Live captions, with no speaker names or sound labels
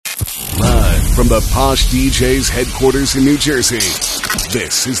from the POSH DJs headquarters in New Jersey.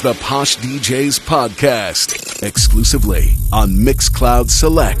 This is the POSH DJs podcast, exclusively on Mixcloud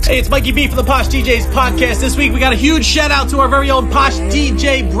Select. Hey, it's Mikey B from the POSH DJs podcast. This week we got a huge shout out to our very own POSH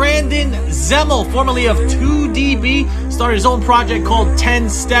DJ Brandon Zemmel, formerly of 2DB. Started his own project called 10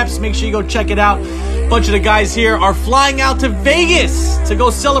 Steps. Make sure you go check it out. A bunch of the guys here are flying out to Vegas to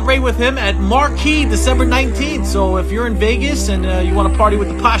go celebrate with him at Marquee December 19th. So if you're in Vegas and you want to party with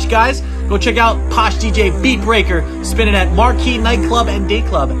the POSH guys, go check out POSH DJ Beat Breaker spinning at Marquee Nightclub and Day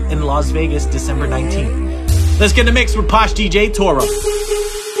Club in Las Vegas December 19th. Let's get in the mix with POSH DJ Toro.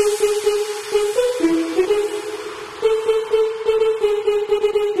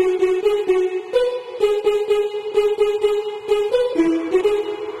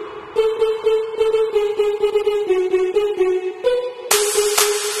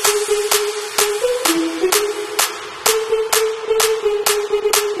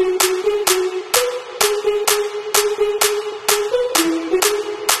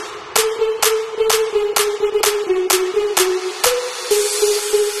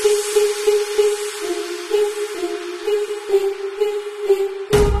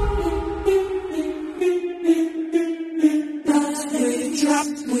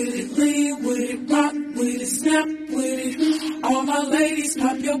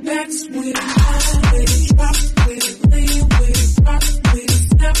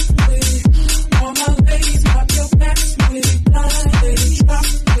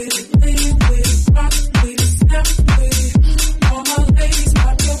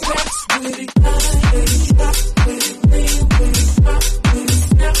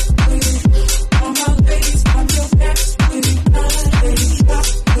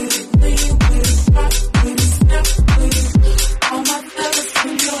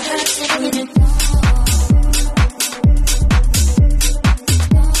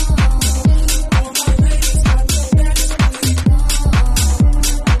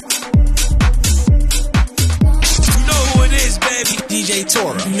 DJ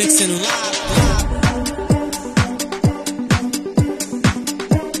Toro mixing live.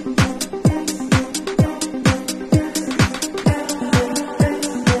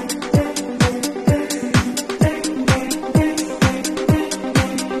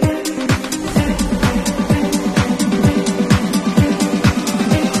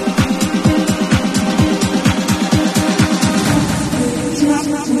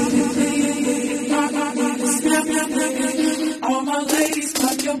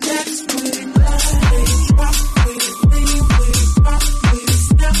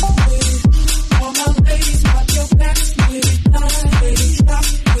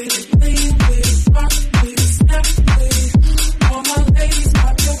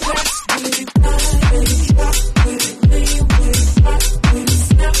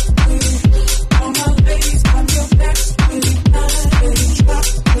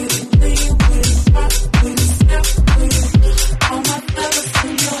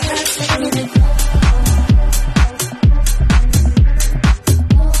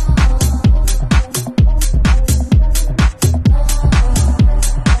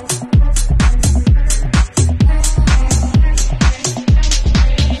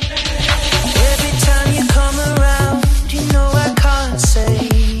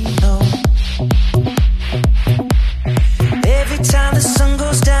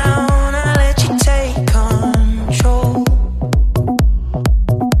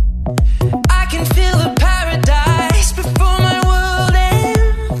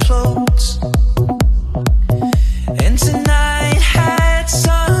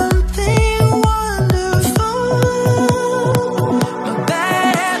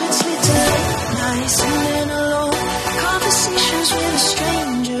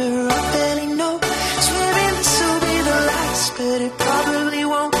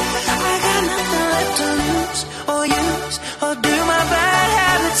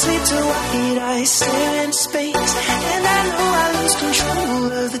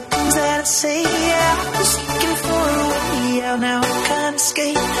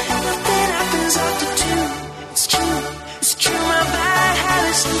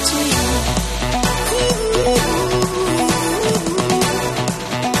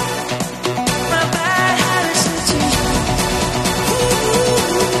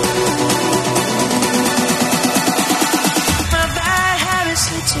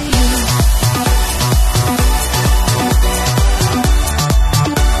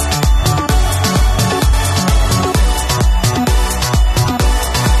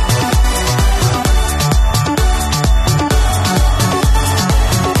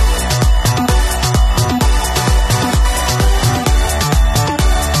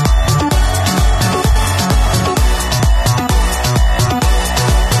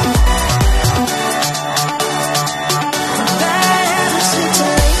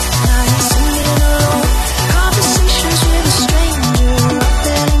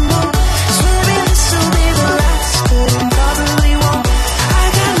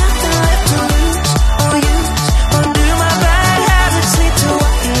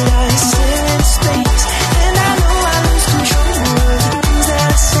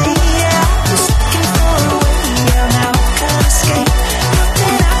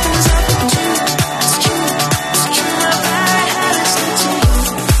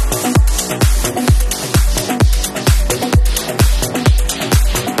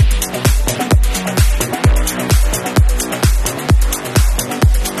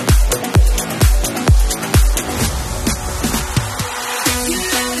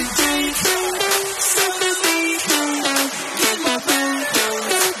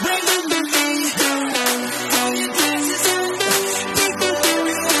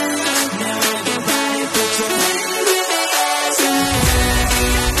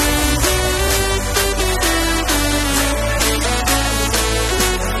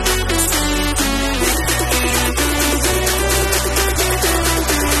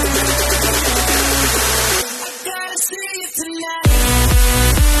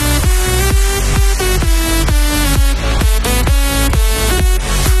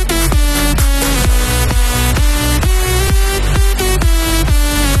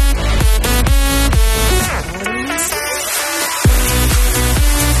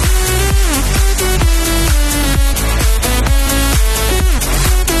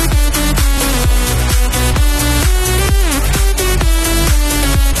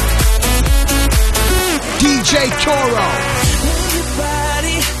 Toro. Move your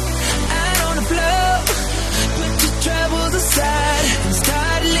body out on the floor. Put your troubles aside and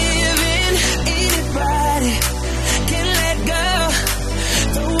start living. Anybody can let go.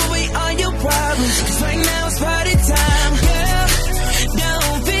 Throw away all your problems, 'cause right now it's party time. Girl,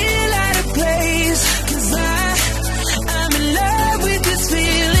 don't feel out of place, 'cause I'm in love with this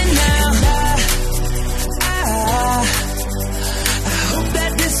feeling now. I hope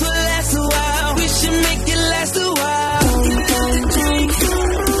that this will last a while. We should make it last a while.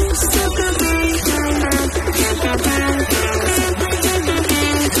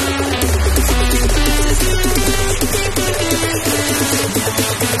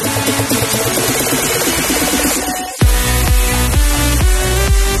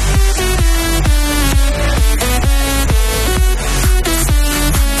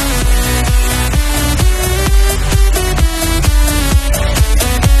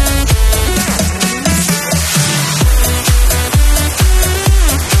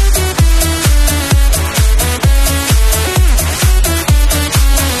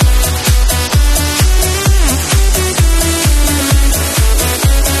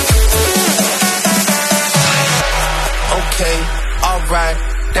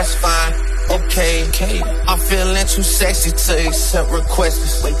 That's fine, okay. I'm feeling too sexy to accept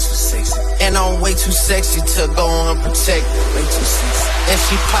requests. Way too sexy. And I'm way too sexy to go unprotected. Way too sexy. And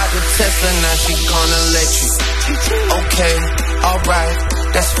she popped the Tesla, now she gonna let you. Okay, alright,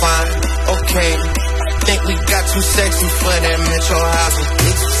 that's fine, okay. Think we got too sexy for that metro house.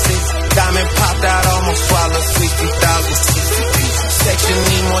 Diamond popped out, almost swallowed 60,000. Section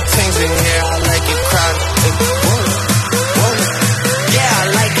need more things in here, I like it crowded. Yeah, I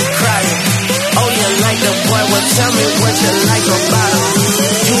like it crying. Oh, you like the boy? Well, tell me what you like about him.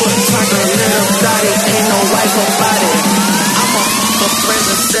 You a talker, little thotty, ain't no wife about it. I'm a friend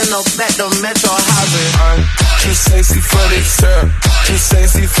and send her back to Metro housing. I'm too sexy for this girl, too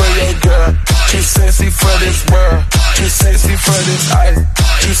sexy for your girl, too sexy for this world, too sexy for this ice,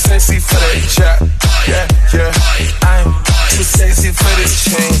 too sexy for that jack. Yeah, yeah. I'm too sexy for this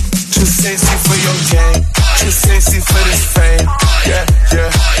chain, too sexy for your game, too sexy for this fame. Yeah,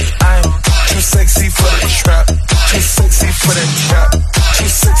 yeah. I'm too sexy for the trap, too sexy for that trap, too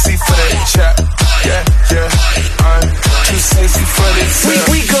sexy for that chat. Yeah, yeah. I'm too sexy for this.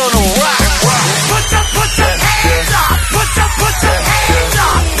 We gonna rock. Put your hands up. Put your hands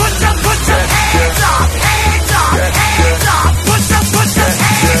up. Put your hands up. Hands up. Hands up. Put your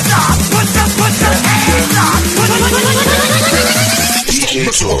hands up. Put your hands up. DJ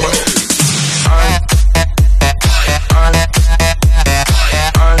Toro.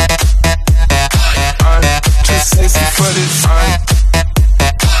 Sexy for this.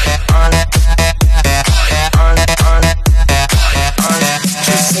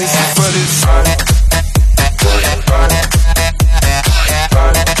 Too sexy for this.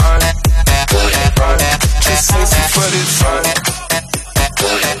 Too sexy for this.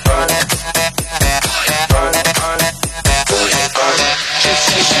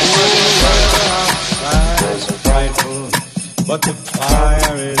 But the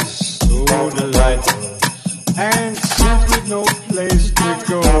fire is so delightful, and since we've no place to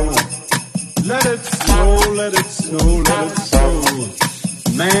go, let it snow, let it snow, let it snow.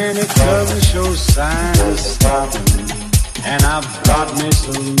 Man, it doesn't show signs of stopping, and I've got me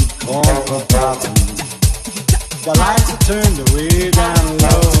some corn for popping. The lights are turned way down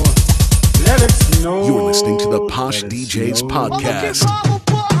low. Let it snow. You're listening to the POSH DJs podcast.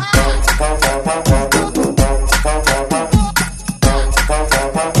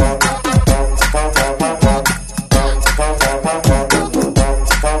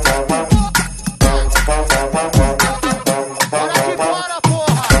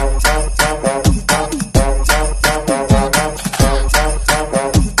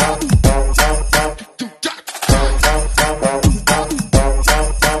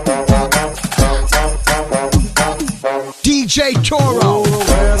 DJ Toro. The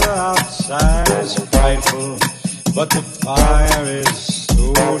weather outside is frightful, but the fire is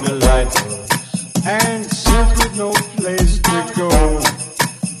so delightful. And since we've no place to go,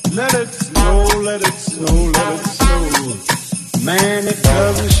 let it snow, let it snow, let it snow. Man, it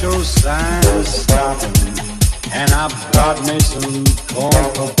doesn't show signs of stopping, and I've got me some corn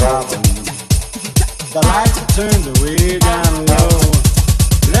for popping. The lights are turned way down low.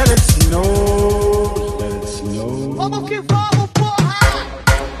 Let it snow, let it snow. Vamos que vamos, porra!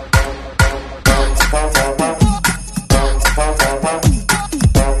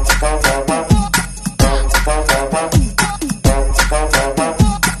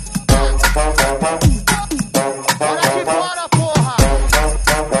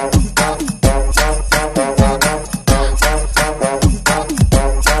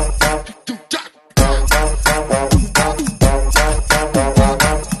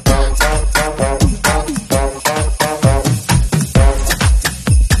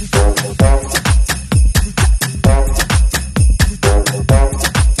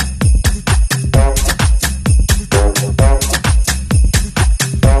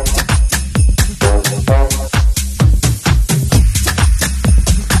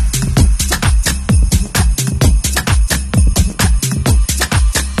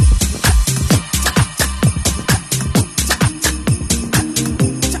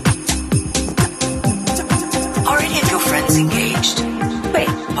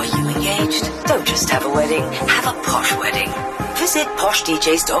 have a wedding, have a posh wedding. Visit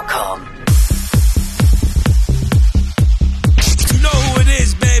POSHDJs.com. You know who it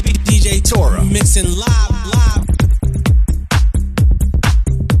is, baby. DJ Toro. Mixing live.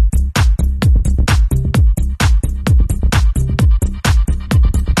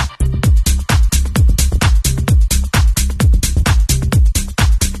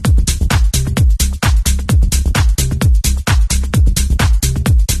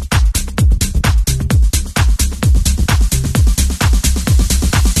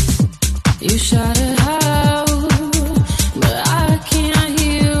 You shot it out, but I can't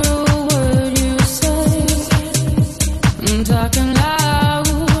hear a word you say. I'm talking loud,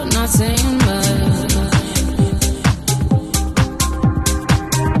 not saying much.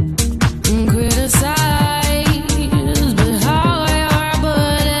 Criticize, but how our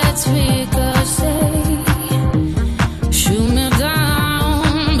bullets ricochet. Shoot me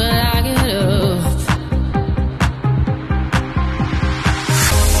down, but I get up.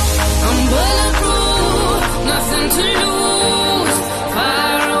 I'm bulletproof, nothing to lose.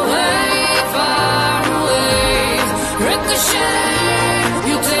 Far away, ricochet.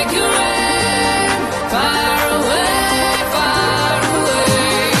 You take your aim. Far away,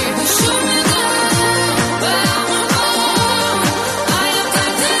 shoot me down, but I won't fall. I am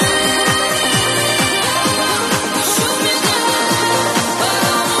titanium. Shoot me down, but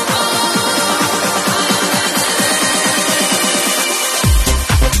I won't fall.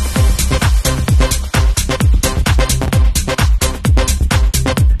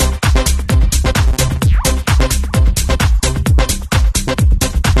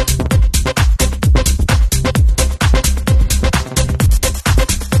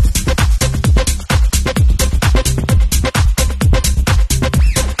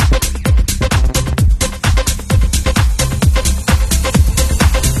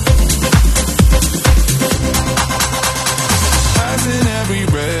 Passing every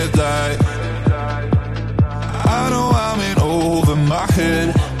red light. I know I'm in over my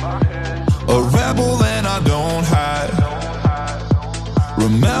head. A rebel and I don't hide.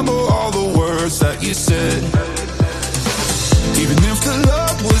 Remember all the words that you said. Even if the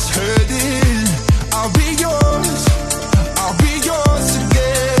love was hurting, I'll be yours. I'll be yours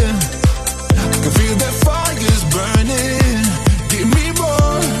again. I can feel that fire's burning. Give me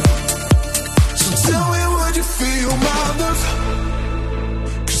more. So tell me, would you feel my love?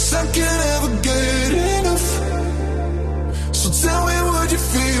 'Cause I can't ever get enough. So tell me, would you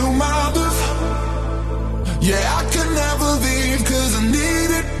feel my love? Yeah, I could never leave 'cause I need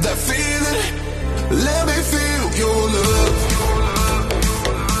it, that feeling. Let me feel your love.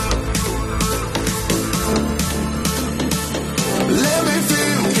 Let me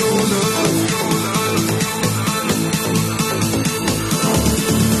feel your love.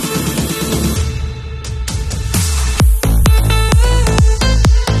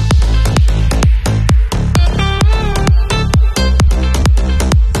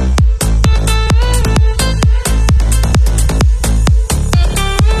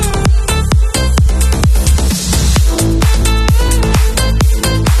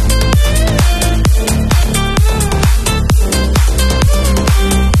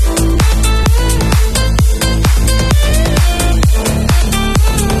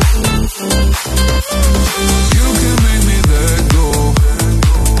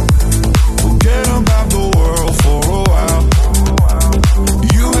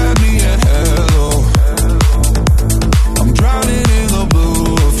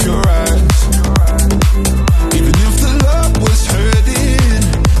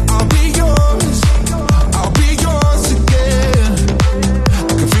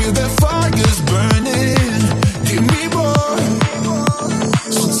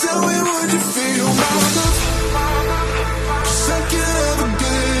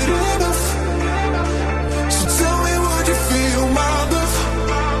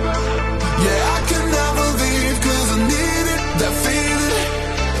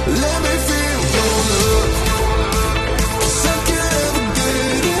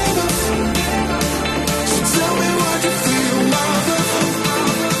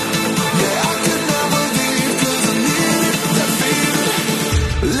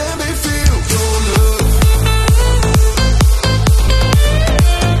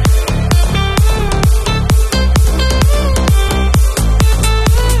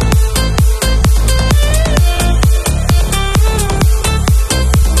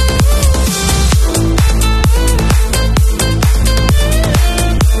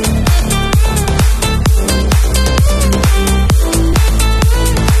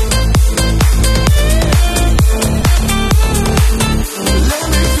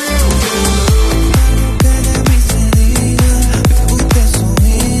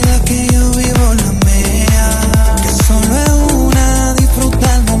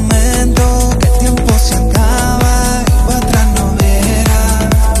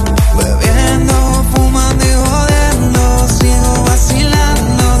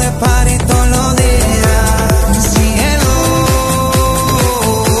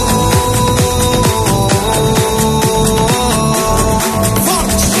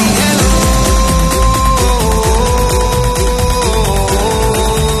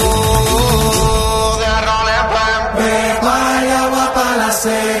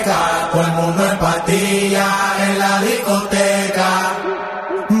 seca, todo el mundo en pastilla en la discoteca.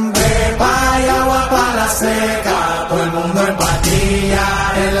 Pepa y agua para la seca, todo el mundo en pastilla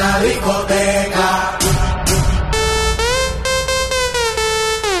en la discoteca.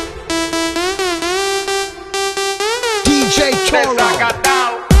 DJ Toro.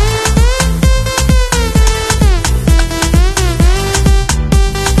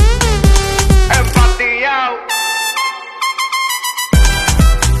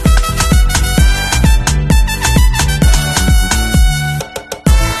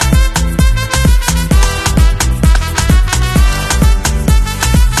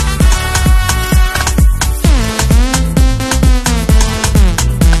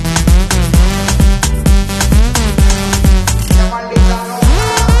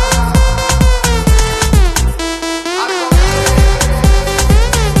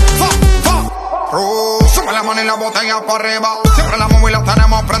 Y la botella para arriba, siempre la móvil la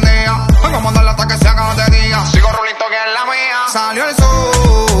tenemos prendida. Vengo a mandarle hasta que se haga de día. Sigo rulito que es la mía. Salió el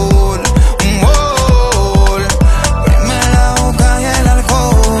sol, prime la boca y el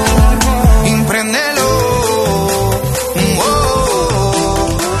alcohol, impréndelo.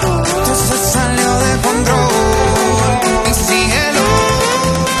 Esto se salió de control y síguelo.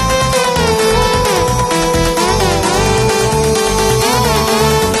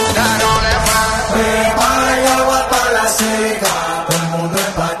 Seca, todo el mundo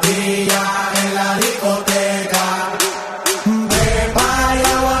en pastilla en la discoteca. Pepa y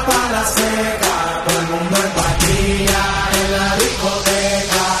agua para la seca, todo el mundo en pastilla en la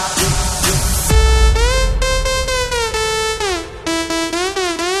discoteca.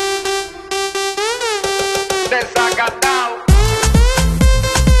 Desacatao.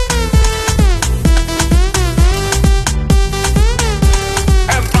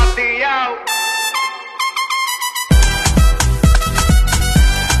 Empatillao.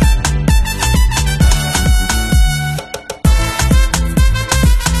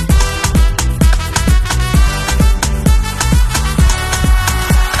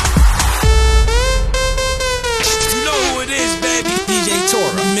 DJ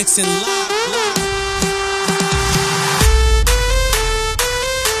Toro mixing live.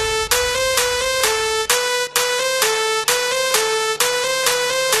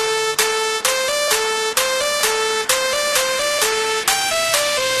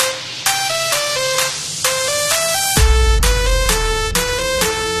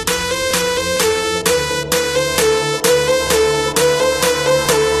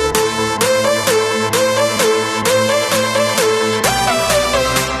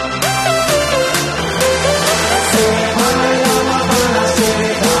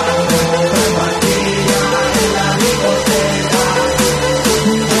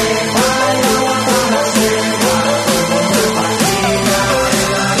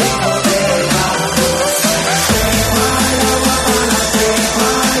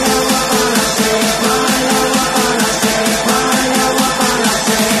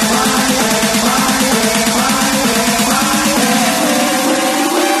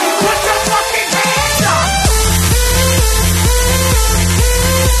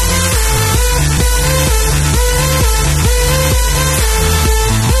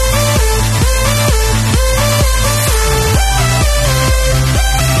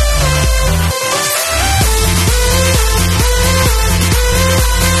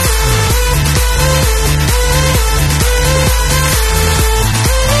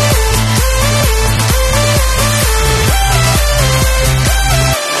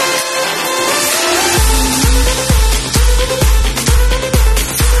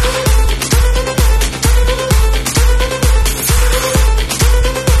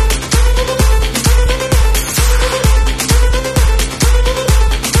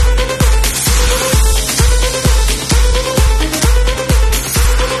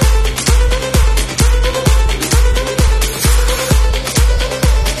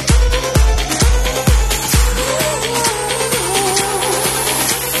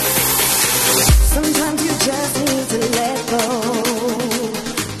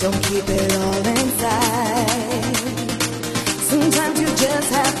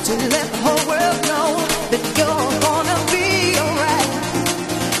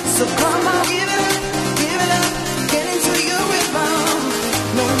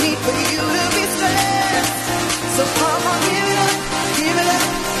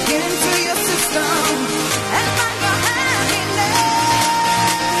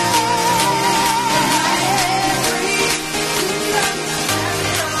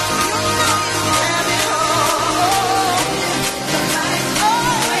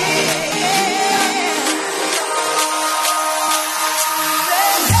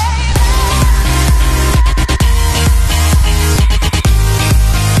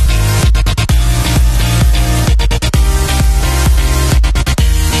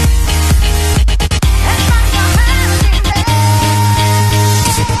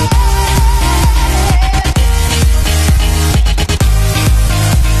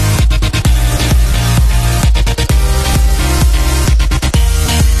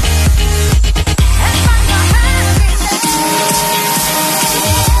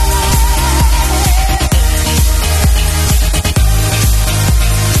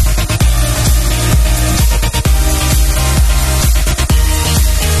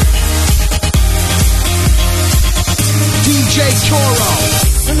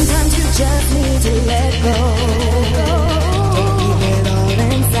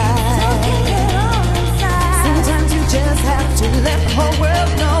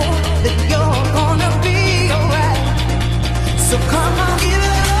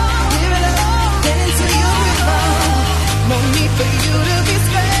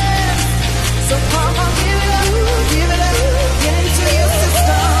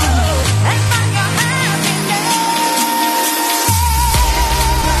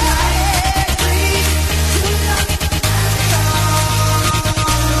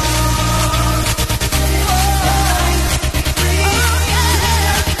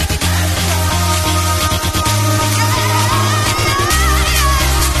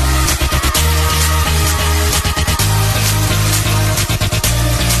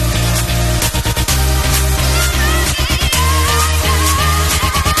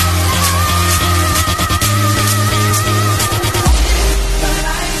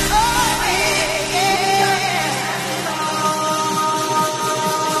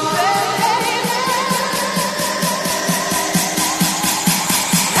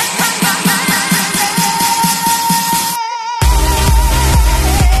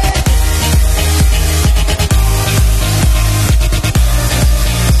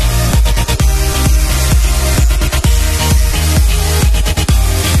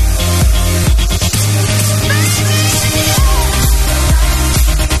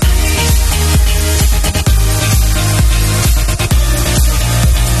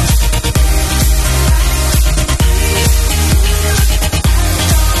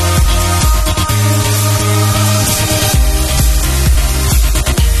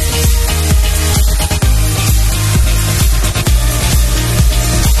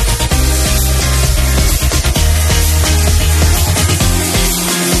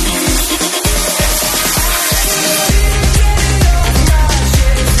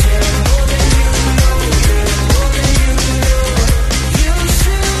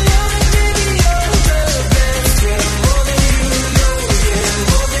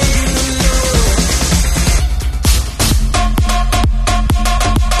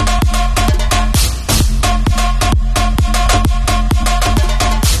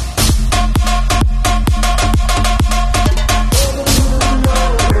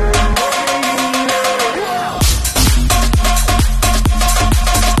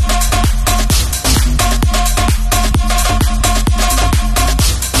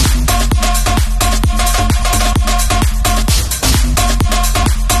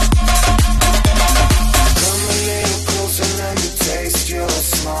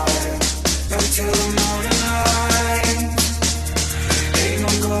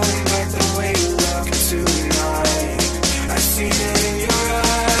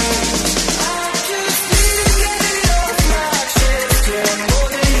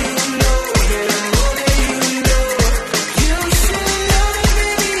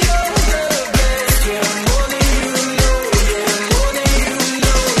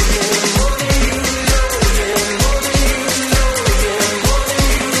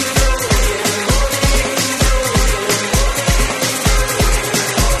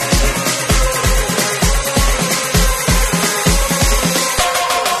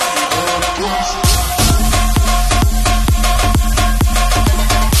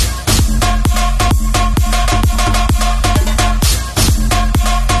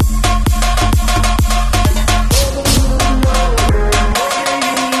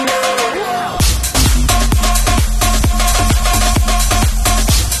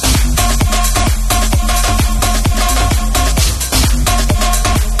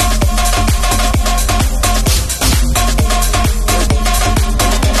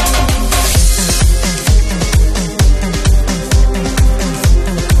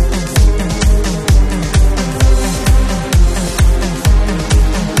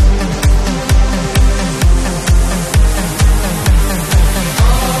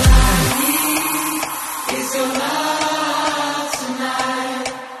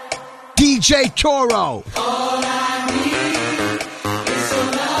 DJ Toro.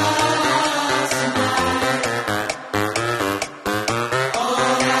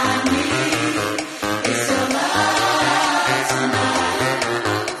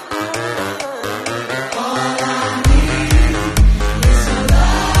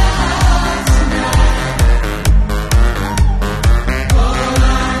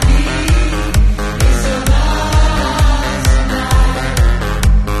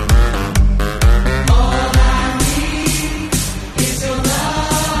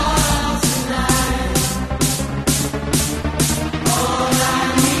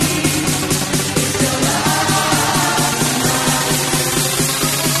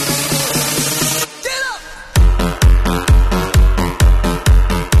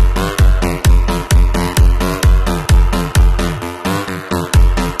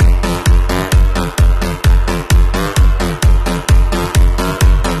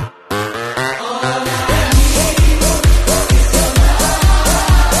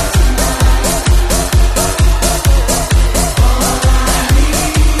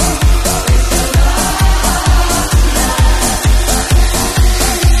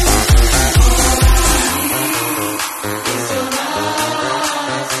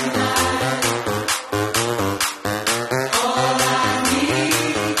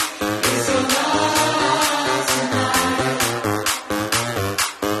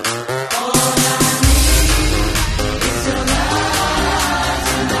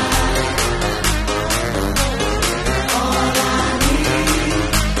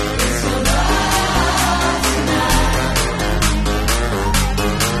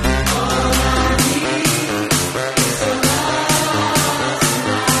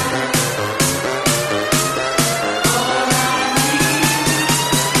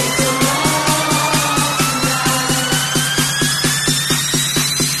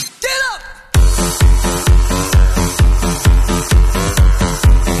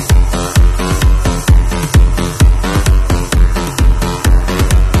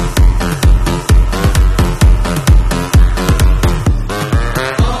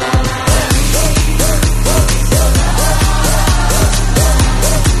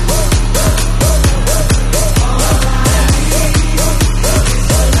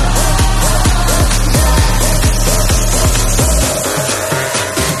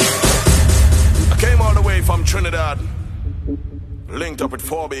 Riyadh, linked up with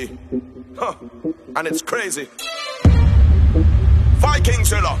 4B. Huh. And it's crazy. Viking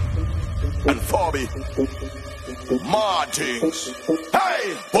Zilla and 4B. Martins.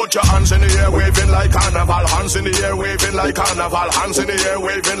 Hey! Put your hands in the air, waving like carnival. Hands in the air, waving like carnival. Hands in the air,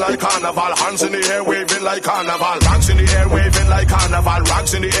 waving like carnival. Hands in the air, waving like carnival. Rags in the air, waving like carnival.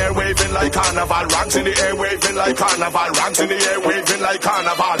 Rags in the air, waving like carnival. Rags in the air, waving like carnival. Rags in the air, waving like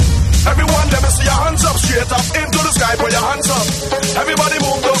carnival. Everyone, let me see your hands up, straight up into the sky. Put your hands up. Everybody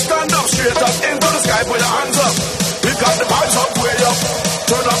move, don't stand up, straight up into the sky. Put your hands up. We got the vibes up, way up.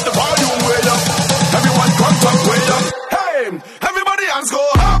 Turn up the volume, way up. Everyone, come up, way up. Hey, everybody, hands go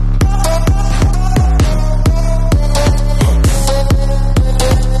up.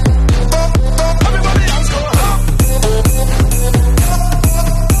 Everybody, hands go up.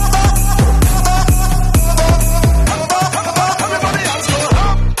 Everybody, hands go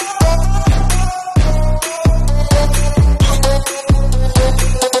up.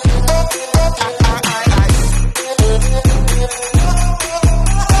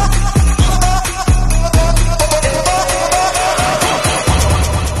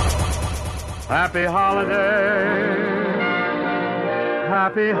 Happy holiday,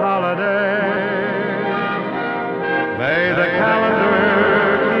 happy holiday. May the calendar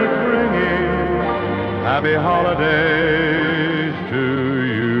keep bringing happy holidays to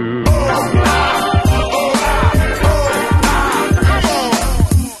you.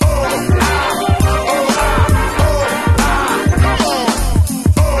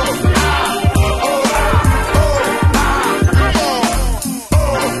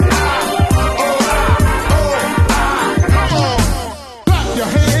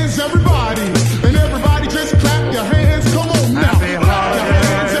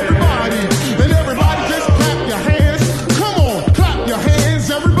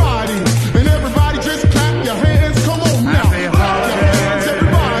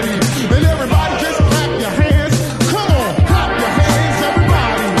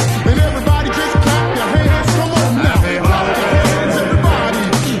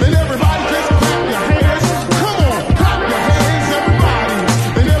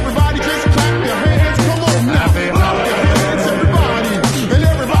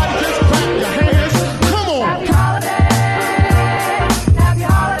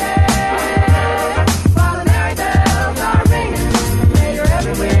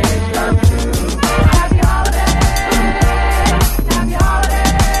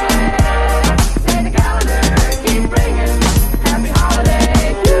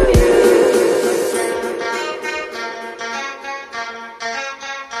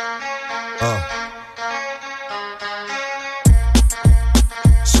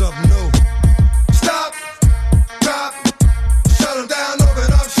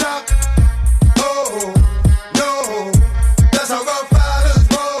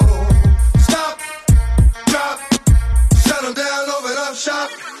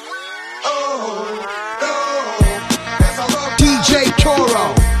 DJ Toro.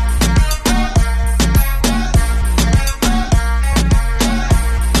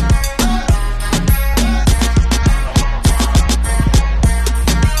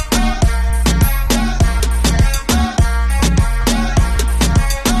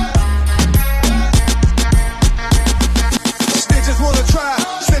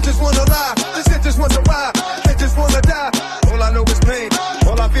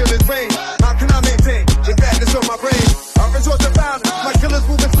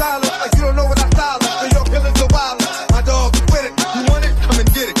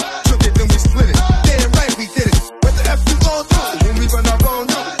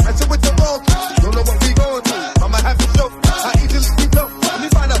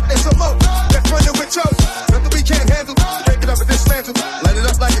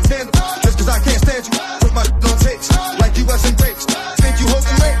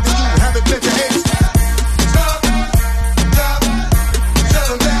 Shut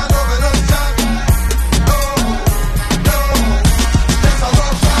 'em down over the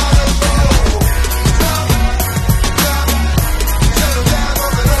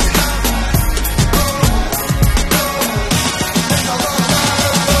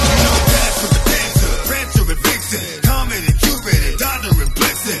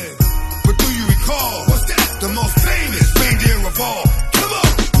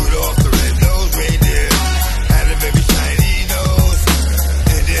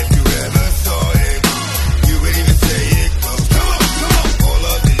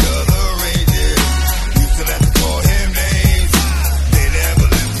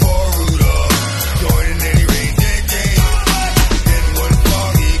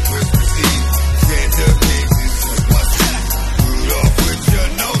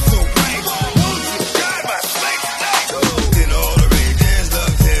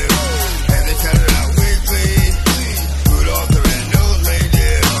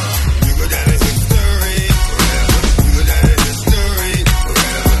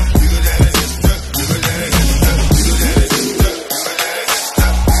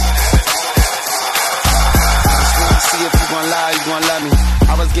love me.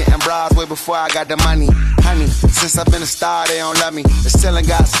 I was getting bras way before I got the money. Honey, since I've been a star, they don't love me. The ceiling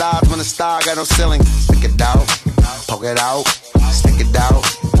got stars when the star got no ceiling. Stick it out, poke it out, stick it out,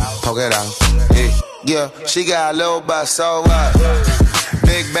 poke it out. Yeah, she got a little butt, so what?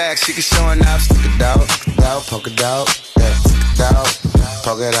 Big bag, she can show enough. Stick it out, poke it out, yeah, stick it out,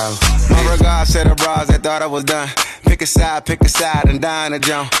 poke it out. My regards to the bras that thought I was done. Pick a side, and dine a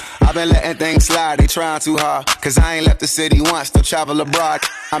jump. I've been letting things slide, they trying too hard. Cause I ain't left the city once, still travel abroad.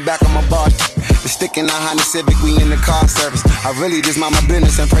 I'm back on my bar. The stick in the Honda Civic, we in the car service. I really just mind my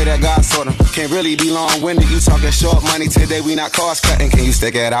business and pray that God sort them. Can't really be long-winded, you talking short money today, we not cost cutting. Can you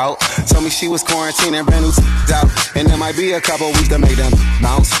stick it out? Told me she was quarantining, brand new out. And there might be a couple weeks to make them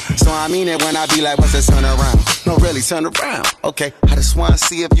bounce. So I mean it when I be like, what's the turn around? No, really, turn around. Okay, I just wanna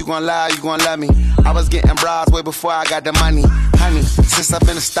see if you gon' lie, you gon' love me. I was getting bras way before I got the money. Honey, since I've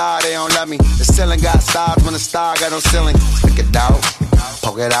been a star, they don't love me. The ceiling got stars when the star got no ceiling. Stick it out,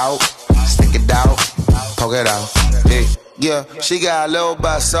 poke it out, stick it out, poke it out. Yeah, she got a little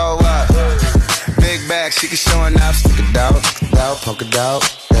butt, so what? Big bag, she can show enough. Stick it out, poke it out,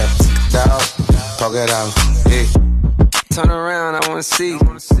 yeah, stick it out, poke it out. Turn around, I wanna see.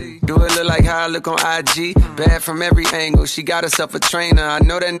 Do it look like how I look on IG? Bad from every angle, she got herself a trainer. I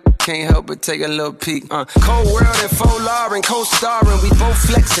know that can't help but take a little peek. Cold World and Faux Lauren, co-starring. We both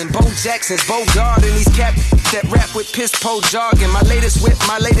flexing, Bo Jackson's, Bo Garden. These cap that rap with piss po jogging. My latest whip,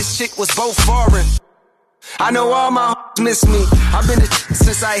 my latest chick was both foreign. I know all my hoes miss me. I've been a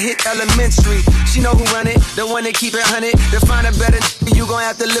since I hit elementary. She know who run it, the one that keep it 100. To find a better you gon'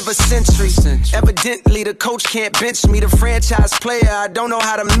 have to live a century. Evidently the coach can't bench me. The franchise player, I don't know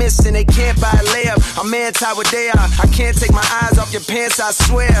how to miss. And they can't buy a layup, I'm anti what they are. I can't take my eyes off your pants, I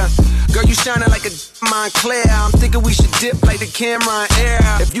swear. Girl, you shining like a Montclair. I'm thinking we should dip like the camera in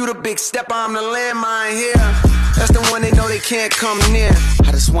air. If you the big stepper, I'm the landmine here. That's the one they know they can't come near.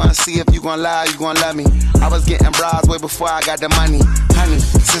 I just wanna see if you gon' lie, you gon' love me. I was getting bras way before I got the money. Honey,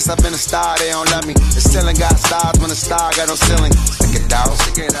 since I've been a star, they don't love me. The ceiling got stars when the star got no ceiling. Stick it out,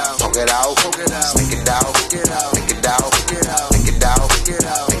 poke it out, stick it out, stick it out, stick it out, stick it out, stick it out, stick it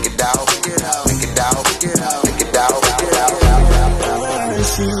out, stick it out, stick it out, stick it out, stick it out, stick it out, stick it out.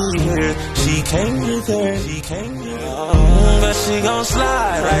 She came with her, but she gon'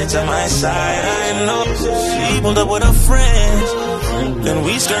 slide right to my side. I know she pulled up with her friends, then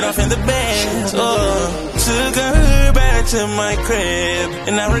we skirt off in the Benz. Took her back to my crib,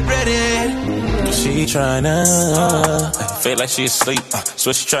 and I regret it. She tryna feel like she asleep.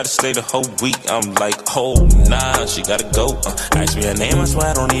 So she tried to stay the whole week. I'm like, oh nah, she gotta go. Ask me her name, I swear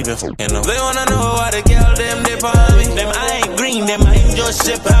I don't even know. They wanna know why the girl them dip on me. Them I ain't green, them I ain't just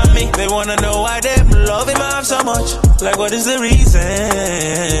sip on me. They wanna know why them love him off so much. Like what is the reason?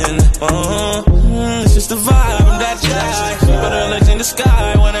 It's just the vibe, I'm that guy. Put her legs in the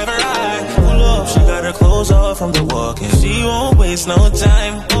sky whenever I pull up. She got her clothes off from the walk, and she won't waste no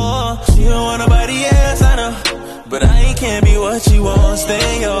time. She don't want nobody else, I know, but I can't be what she wants.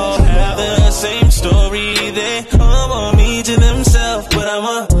 They all have the same story. They all want me to themselves, but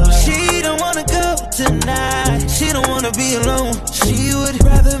she don't wanna go tonight. She don't wanna be alone. She would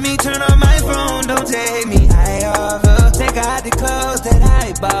rather me turn on my phone. Don't take me eye off her. Take out the clothes that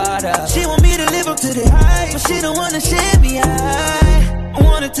I bought her. She want me to live up to the hype, but she don't wanna share me. I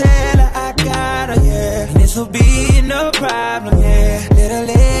wanna tell her I got her, yeah, and this will be no problem, yeah. Little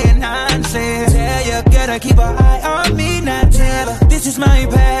nonsense. Tell your girl to keep her eye on me, not tell her this is my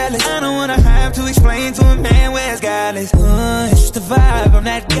palace. I don't wanna have to explain to a man where it's godless. It's just the vibe, I'm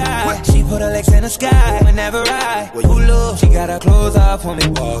that guy. She put her legs in the sky whenever I pull up. She got her clothes off when we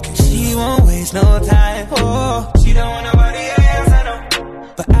walking. She won't waste no time. She don't want nobody else, I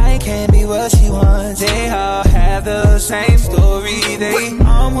know, but I can't be what she wants. They all have the same story. They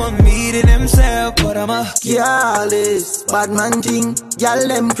all want me to themselves, but I'm a careless, bad man thing. Y'all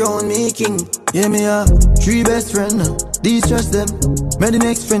them crown me king. Yeah, me a 3 best friend. De-stress them, make the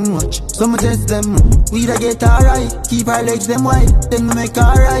next friend watch. Some test them. We da get alright. Keep our legs them wide, then we make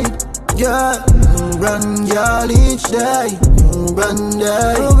alright. Yeah, run y'all each day. Run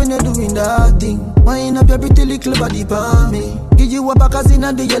day. Oh, when you're doing that thing, wind up your pretty little body for me. Give you a back as in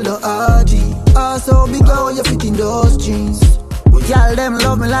the yellow RG. Also big how you fit in those jeans. Y'all them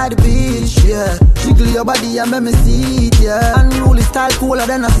love me like the beach, yeah. Jiggle your body and make me see it, yeah. Unruly style cooler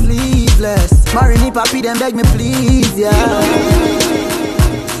than a sleeveless. Marry me papi, then beg me please, yeah.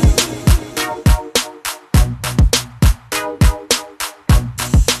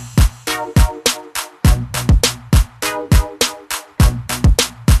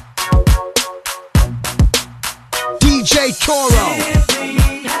 DJ Toro.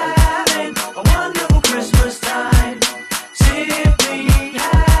 Having a wonderful Christmas time. Simply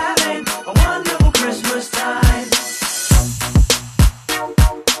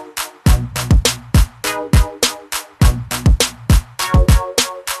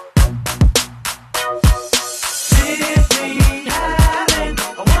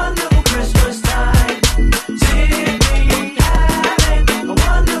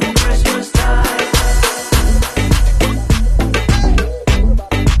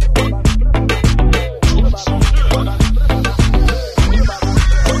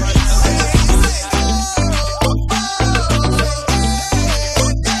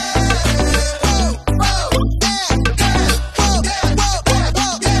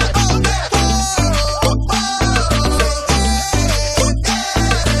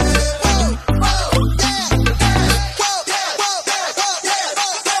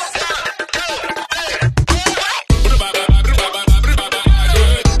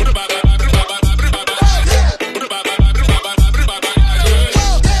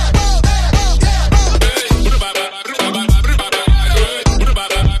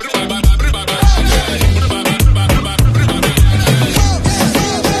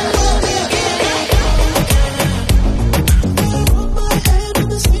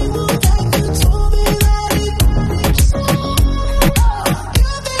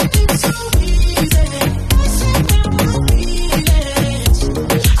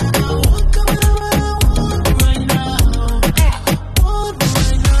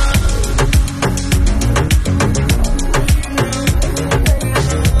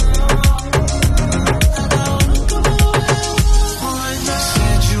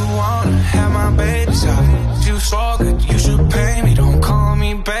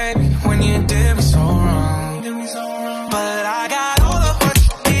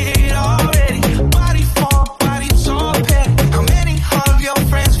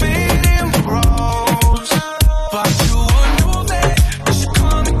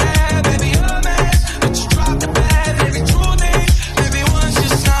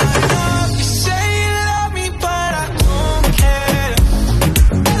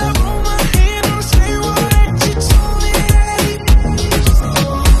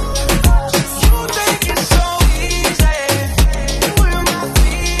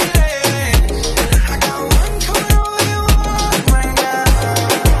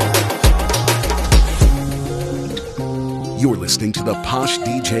Posh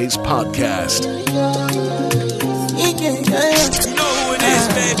DJs Podcast. You know who it is,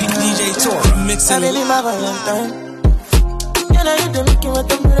 baby. DJ Toro. Mixing baby, my Valentine. You know you do make you a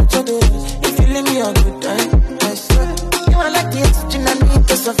temperature, baby. If you leave me a good time, I swear. You are like the oxygen I need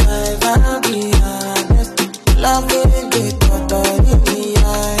to survive. I'll be honest. Love giving me totally me. I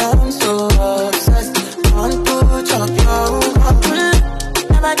am so obsessed. Want to chop your heart.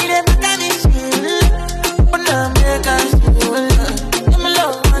 Never did it, but I need you. But now I'm here, cause you love. Give me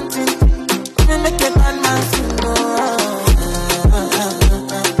love, one thing. Let me make it on my single.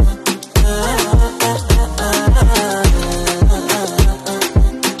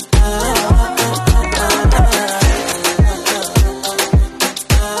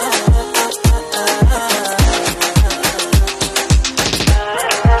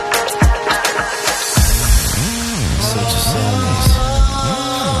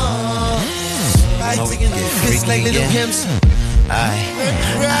 Like little pimps. I've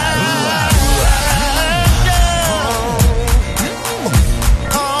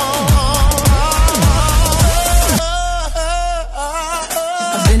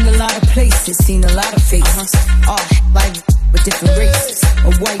been a lot of places, seen a lot of faces. All like with different races.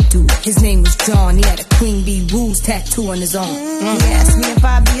 A white dude, his name was John. He had a Queen Bee Rules tattoo on his arm. He asked me if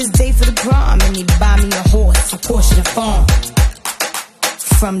I'd be his date for the prom, and he'd buy me a horse, a Porsche the farm.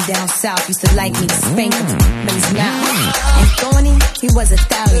 From down south, used to like me to spank him in his mouth. And Thorny, he was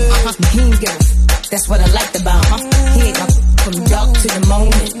Italian. He ain't give a that's what I liked about him. He ate my from dark to the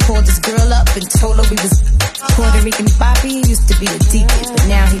moment. Called this girl up and told her we was Puerto Rican Bobby. He used to be a deacon, but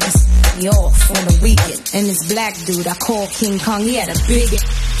now he just be off on the weekend. And this black dude I call King Kong, he had a big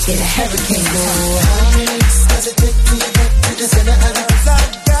hit a hurricane. How many minutes does it take to get to the center of the I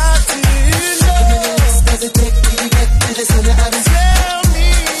got to know. How many minutes does it take to get to the center of the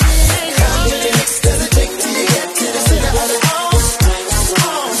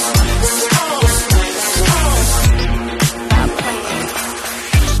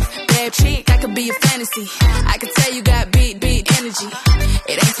I can tell you got big energy.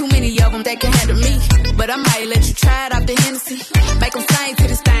 It ain't too many of them that can handle me, but I might let you try it off the Hennessy. Make them sing to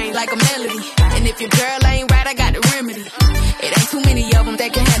this thing like a melody. And if your girl ain't right, I got the remedy. It ain't too many of them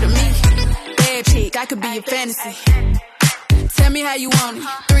that can handle me. Bad chick, I could be your fantasy. Tell me how you want it.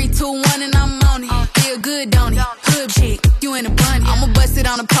 3, 2, 1 and I'm on it. Feel good, don't it? Hood chick, you in a bunny. I'ma bust it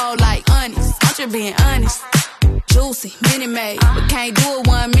on the pole like honest. I'm just being honest. Juicy, mini made, but can't do it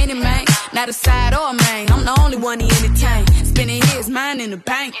 1 minute, man. Not a side or a main. I'm the only one he entertain. Spending his mind in the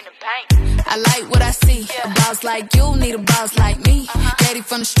bank. I like what I see. A boss like you need a boss like me. Daddy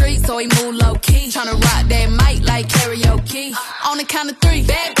from the street, so he move low key. Tryna rock that mic like karaoke. On the count of 3,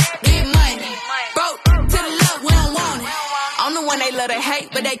 bad, get money. Broke to the left, we don't want it. I'm the one they love to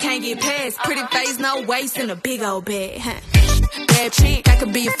hate, but they can't get past. Pretty face, no waist, and a big old bag. Bad chick, I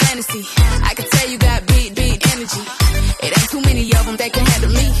could be a fantasy. I can tell you got big energy. It ain't too many of them that can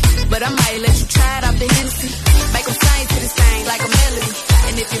handle me, but I might let you try it off the Hennessy. Make them sing to this thing like a melody.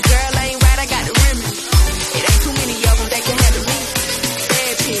 And if your girl ain't right, I got the remedy. It ain't too many of them that can handle me.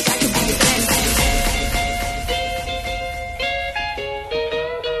 Bad chick, I could be a fantasy.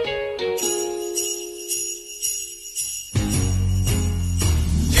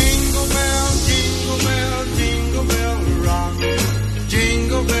 Jingle bell, jingle bell, jingle bell rock.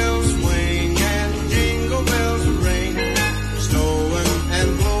 Jingle bells swing and jingle bells ring. Snowing and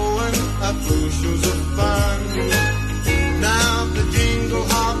blowing up bushels of fun. Now the jingle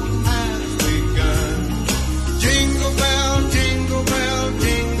hop has begun. Jingle bell, jingle bell,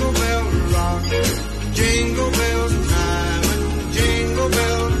 jingle bell rock. Jingle bells time and jingle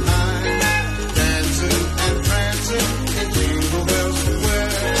bell time. Dancing and prancing in Jingle Bell Square.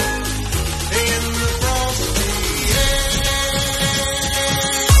 In the frosty air.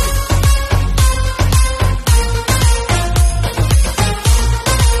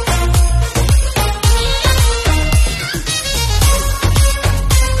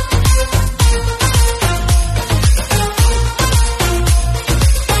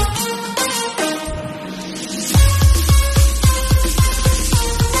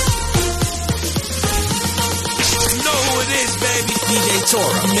 You know who it is, baby. DJ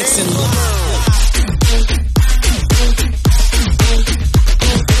Toro. Mixing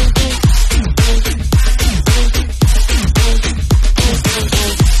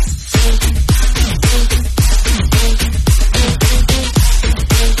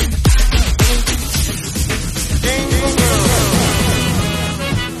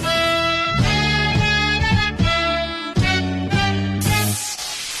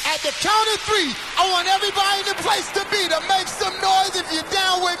At the count of 3, I want everybody in the place to be to make some noise if you're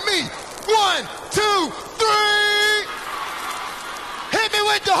down with me. 1, 2, 3. Hit me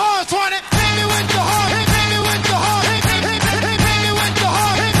with the horn, 20. Hit me with the horn. Hit me with the horn. Hit me with the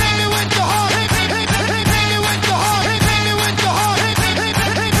horn. Hit me with the horn. Hit me with the horn. Hit me with the horn. Hit me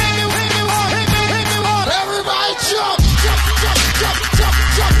with the horn. Hit me with the horn. Everybody jump, jump, jump, jump, jump,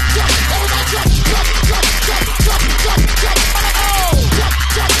 jump, jump. Everybody jump, jump, jump, jump, jump, jump, jump. Oh, jump,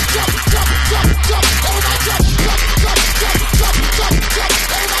 jump, jump, jump, jump, jump. Everybody jump, jump, jump, jump, jump, jump,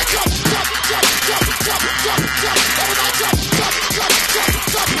 jump. Everybody jump, jump, jump, jump, jump, jump, jump. Everybody jump, jump, jump,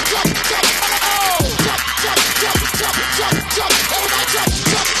 jump, jump, jump, jump. Oh, jump, jump, jump, jump, jump, jump. Everybody jump,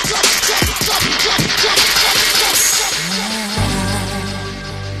 jump, jump, jump, jump, jump, jump, jump.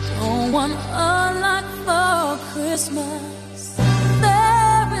 Don't want a lot for Christmas.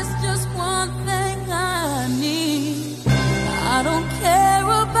 There is just one thing I need. I don't care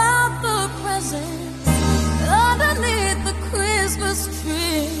about the presents underneath the Christmas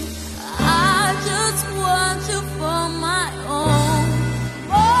tree. I just want you for my own,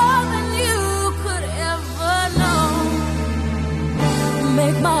 more than you could ever know.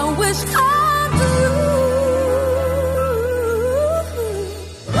 Make my wish come true.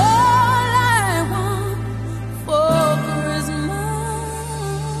 All I want for Christmas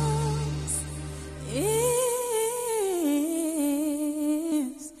is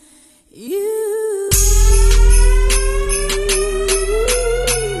you.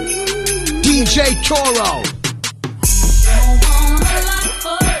 DJ Toro.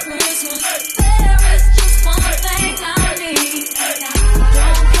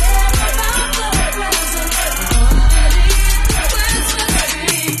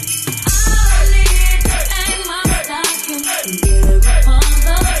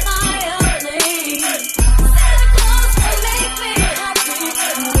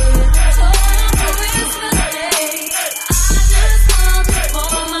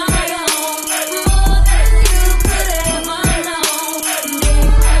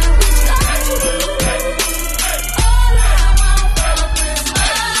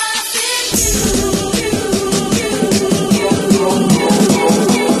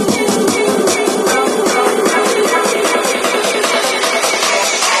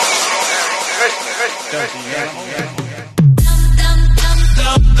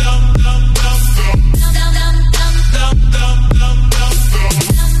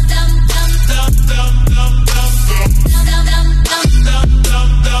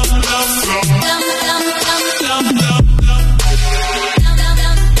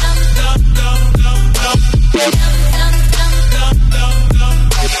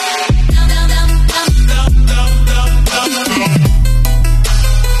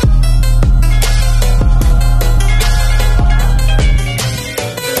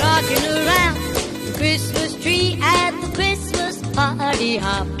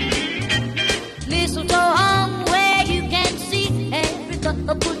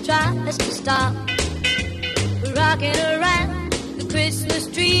 Rocking around the Christmas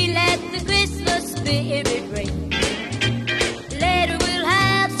tree, let the Christmas spirit ring. Later we'll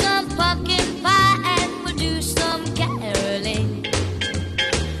have some pumpkin pie and we'll do some caroling.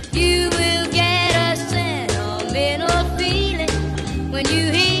 You will get a sentimental feeling when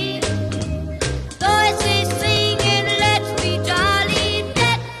you hear voices singing, let's be jolly,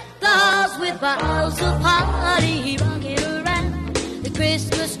 deck the halls with boughs of holly. Rocking around the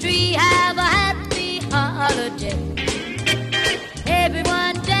Christmas tree, have a happy holiday.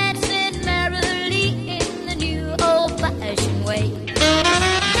 Everyone dancing merrily in the new old-fashioned way.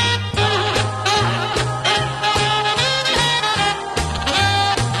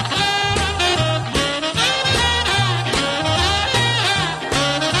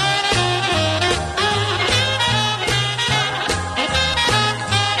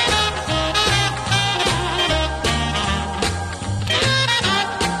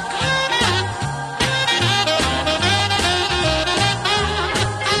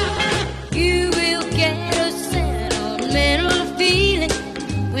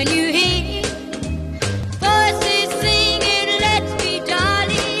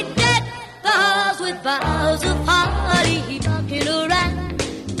 Boughs of holly, rocking around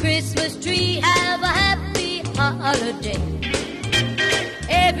the Christmas tree, have a happy holiday.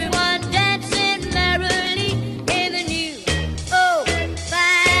 Everyone dancing merrily in the new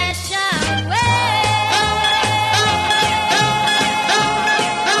old-fashioned way.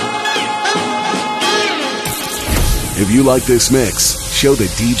 If you like this mix, show the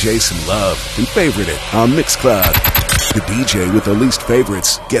DJ some love and favorite it on Mixcloud. The DJ with the least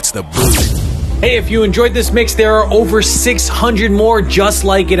favorites gets the boot. Hey, if you enjoyed this mix, there are over 600 more just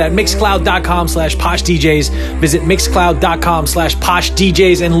like it at mixcloud.com/poshdjs. Visit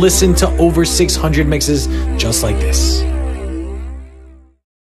mixcloud.com/poshdjs and listen to over 600 mixes just like this.